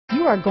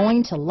you are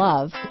going to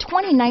love the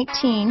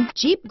 2019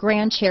 Jeep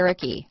Grand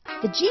Cherokee.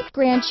 The Jeep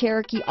Grand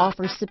Cherokee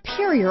offers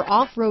superior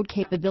off-road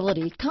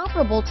capability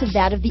comparable to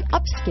that of the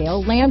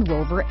upscale Land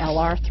Rover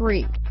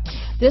LR3.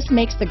 This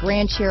makes the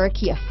Grand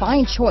Cherokee a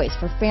fine choice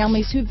for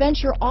families who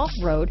venture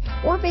off-road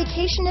or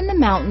vacation in the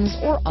mountains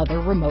or other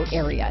remote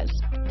areas.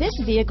 This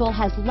vehicle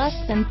has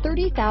less than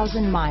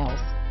 30,000 miles.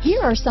 Here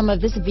are some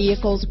of this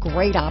vehicle's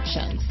great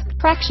options: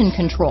 traction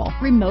control,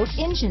 remote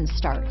engine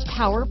start,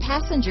 power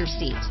passenger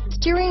seat,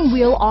 steering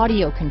wheel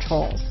audio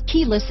controls,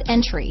 keyless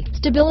entry,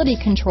 stability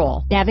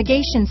control,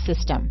 navigation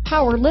system,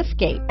 power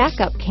liftgate,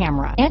 backup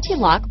camera,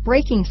 anti-lock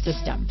braking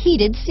system,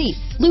 heated seats,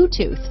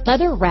 Bluetooth,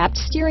 leather-wrapped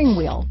steering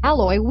wheel,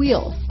 alloy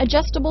wheels,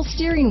 adjustable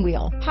steering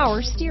wheel,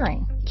 power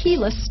steering,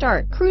 keyless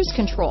start, cruise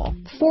control,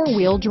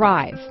 four-wheel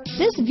drive.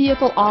 This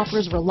vehicle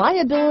offers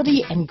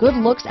reliability and good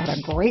looks at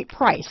a great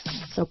price.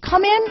 So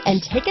come in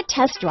and take a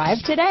test drive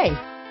today.